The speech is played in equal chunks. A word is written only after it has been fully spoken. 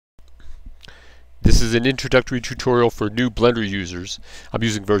This is an introductory tutorial for new Blender users. I'm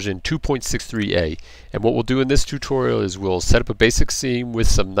using version 2.63a, and what we'll do in this tutorial is we'll set up a basic scene with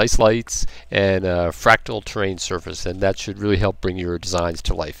some nice lights and a fractal terrain surface, and that should really help bring your designs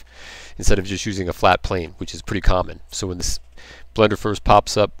to life instead of just using a flat plane, which is pretty common. So when this Blender first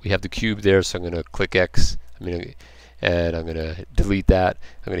pops up, we have the cube there, so I'm going to click X, and I'm going to delete that.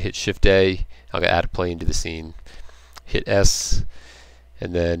 I'm going to hit Shift A, I'm going to add a plane to the scene, hit S,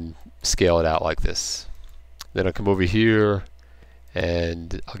 and then scale it out like this. Then I'll come over here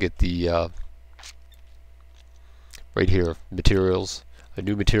and I'll get the right here, materials, a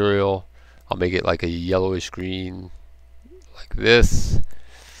new material. I'll make it like a yellowish green like this,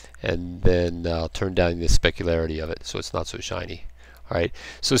 and then I'll turn down the specularity of it so it's not so shiny. Alright,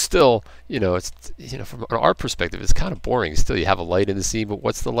 so still, it's, from an art perspective, it's kind of boring. Still, you have a light in the scene, but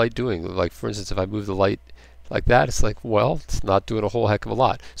what's the light doing? Like, for instance, if I move the light like that, it's like, well, it's not doing a whole heck of a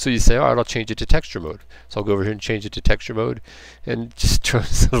lot. So you say, alright, I'll change it to texture mode. So I'll go over here and change it to texture mode and just turn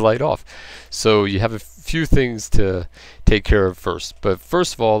the light off. So you have a few things to take care of first. But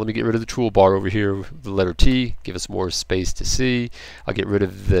first of all, let me get rid of the toolbar over here with the letter T, give us more space to see. I'll get rid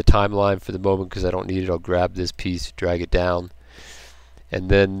of the timeline for the moment because I don't need it. I'll grab this piece, drag it down. And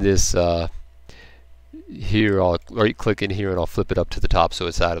then this here, I'll right click in here and I'll flip it up to the top so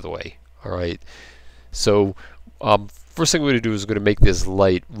it's out of the way. Alright. So first thing we're going to do is we're going to make this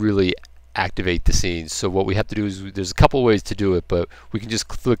light really activate the scene. So what we have to do is, there's a couple ways to do it, but we can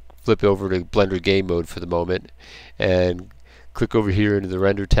just flip over to Blender game mode for the moment and click over here into the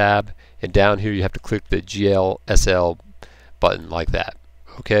render tab, and down here you have to click the GLSL button like that.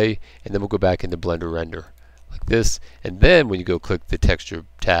 Okay, and then we'll go back into Blender render like this, and then when you go click the texture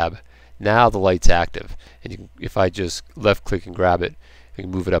tab, now the light's active, and you can, if I just left click and grab it, you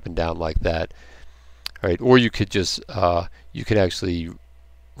can move it up and down like that. Alright, or you could just, you can actually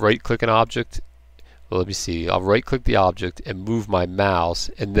right click an object. Well, let me see, I'll right click the object and move my mouse,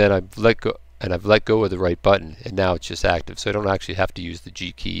 and then I've let go of the right button, and now it's just active. So I don't actually have to use the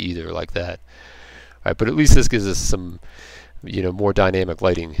G key either like that. Alright, but at least this gives us some, more dynamic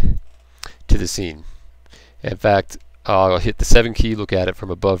lighting to the scene. In fact, I'll hit the 7 key, look at it from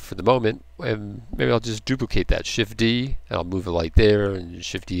above for the moment, and maybe I'll just duplicate that. Shift D, and I'll move a light there, and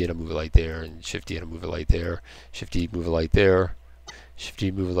Shift D, and I'll move a light there, and Shift D, and I'll move a light there, Shift D, move a light there, Shift D,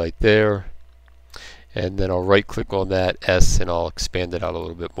 move a light there, and then I'll right click on that S and I'll expand it out a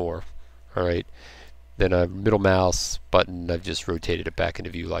little bit more. Alright, then a middle mouse button, I've just rotated it back into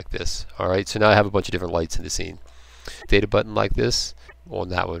view like this. Alright, so now I have a bunch of different lights in the scene. Data button like this on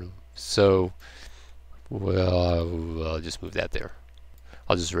that one. So well, I'll just move that there.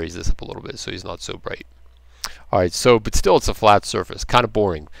 I'll just raise this up a little bit so he's not so bright. Alright, so, but still it's a flat surface, kind of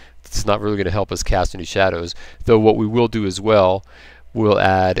boring. It's not really going to help us cast any shadows, though what we will do as well, we'll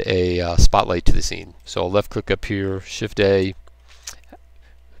add a spotlight to the scene. So I'll left click up here, Shift A,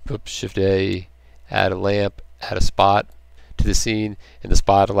 Shift A, add a lamp, add a spot to the scene, and the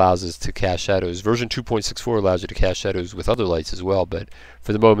spot allows us to cast shadows. Version 2.64 allows you to cast shadows with other lights as well, but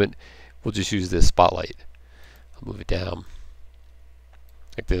for the moment, we'll just use this spotlight. I'll move it down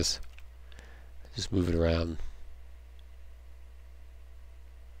like this. Just move it around.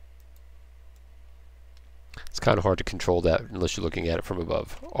 It's kind of hard to control that unless you're looking at it from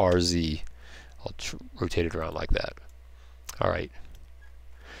above. RZ. I'll rotate it around like that. Alright.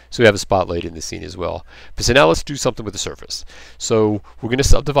 So we have a spotlight in the scene as well. But so now let's do something with the surface. So we're going to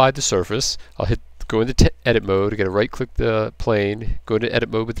subdivide the surface. I'll go into edit mode, again right click the plane, go into edit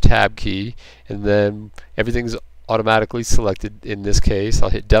mode with the tab key, and then everything's automatically selected. In this case, I'll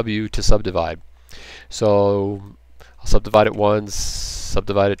hit W to subdivide. So I'll subdivide it once,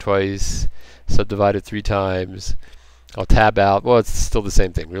 subdivide it twice, subdivide it 3 times. I'll tab out. Well, it's still the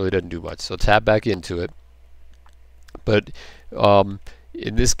same thing, really doesn't do much. So tab back into it. But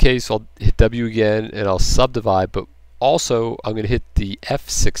in this case, I'll hit W again and I'll subdivide, but also I'm going to hit the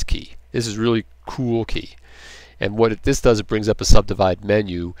F6 key. This is really cool key, and what this does, it brings up a subdivide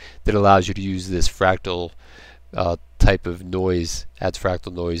menu that allows you to use this fractal type of noise, adds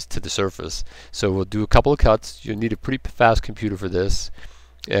fractal noise to the surface. So we'll do a couple of cuts. You'll need a pretty fast computer for this,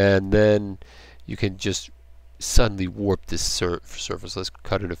 and then you can just suddenly warp this surface. Let's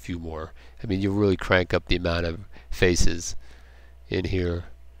cut it a few more. I mean, you'll really crank up the amount of faces in here.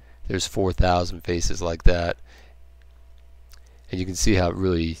 There's 4,000 faces like that, and you can see how it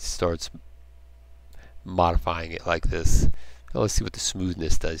really starts modifying it like this. Now let's see what the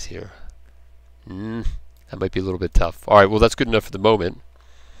smoothness does here. That might be a little bit tough. Alright, well that's good enough for the moment.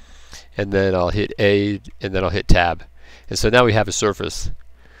 And then I'll hit A, and then I'll hit Tab. And so now we have a surface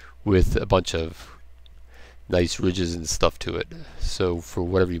with a bunch of nice ridges and stuff to it. So for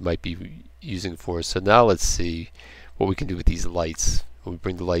whatever you might be using for. So now let's see what we can do with these lights. When we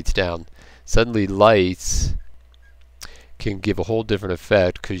bring the lights down, suddenly lights can give a whole different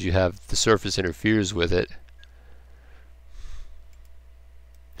effect because you have the surface interferes with it.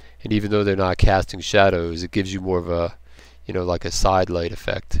 And even though they're not casting shadows, it gives you more of a, you know, like a side light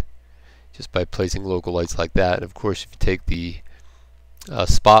effect just by placing local lights like that. And of course, if you take the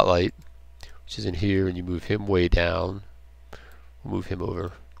spotlight, which is in here, and you move him way down, we'll move him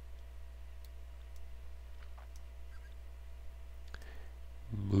over.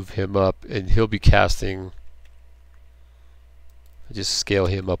 Move him up, and he'll be casting. Just scale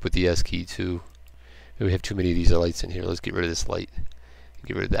him up with the S key too. We have too many of these lights in here. Let's get rid of this light.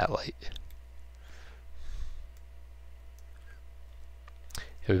 Get rid of that light.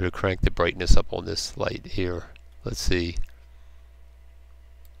 And we're going to crank the brightness up on this light here. Let's see.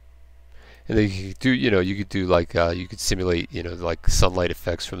 And then you could do, you know, you could do like you could simulate, you know, like sunlight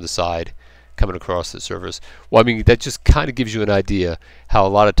effects from the side coming across the surface. Well, I mean, that just kind of gives you an idea how a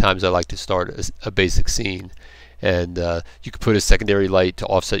lot of times I like to start a basic scene, and you could put a secondary light to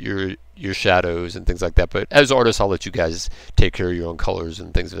offset your shadows and things like that. But as artists, I'll let you guys take care of your own colors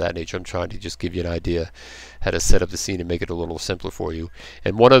and things of that nature. I'm trying to just give you an idea how to set up the scene and make it a little simpler for you.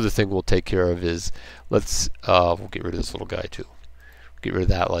 And one other thing we'll take care of is we'll get rid of this little guy too. Get rid of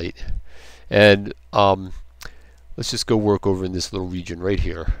that light, and let's just go work over in this little region right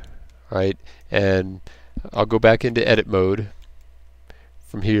here. Right, and I'll go back into edit mode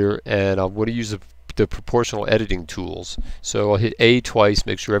from here, and I'm going to use the proportional editing tools. So I'll hit A twice,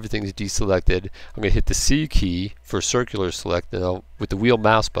 make sure everything is deselected. I'm going to hit the C key for circular select, and with the wheel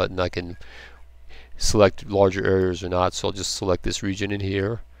mouse button I can select larger areas or not. So I'll just select this region in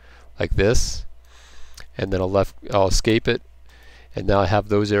here like this, and then I'll escape it, and now I have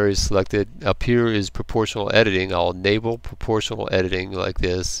those areas selected. Up here is proportional editing. I'll enable proportional editing like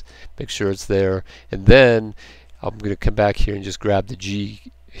this, make sure it's there, and then I'm going to come back here and just grab the G,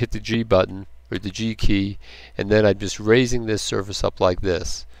 hit the G button or the G key, and then I'm just raising this surface up like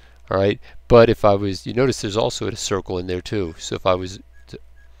this. Alright, but if I was, you notice there's also a circle in there too, so if I was to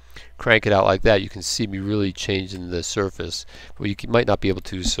crank it out like that, you can see me really changing the surface. Well, you might not be able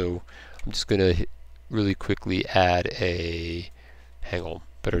to, so I'm just going to really quickly add a, hang on,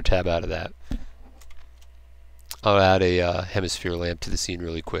 better tab out of that. I'll add a hemisphere lamp to the scene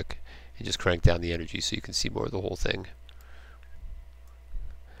really quick and just crank down the energy so you can see more of the whole thing.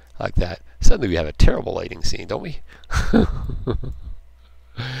 Like that. Suddenly we have a terrible lighting scene, don't we?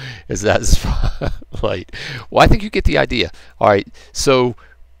 Is that spotlight? Well, I think you get the idea. Alright, so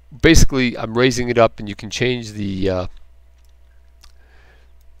basically I'm raising it up, and you can change the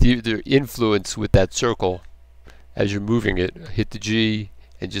influence with that circle as you're moving it. Hit the G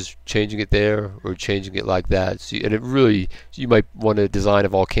and just changing it there, or changing it like that. So and it really, you might want to design a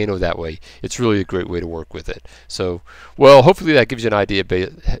volcano that way. It's really a great way to work with it. So, well, hopefully that gives you an idea about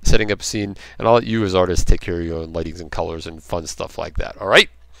setting up a scene, and I'll let you as artists take care of your own lightings and colors and fun stuff like that. Alright?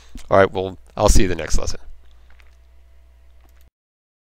 Alright, well, I'll see you in the next lesson.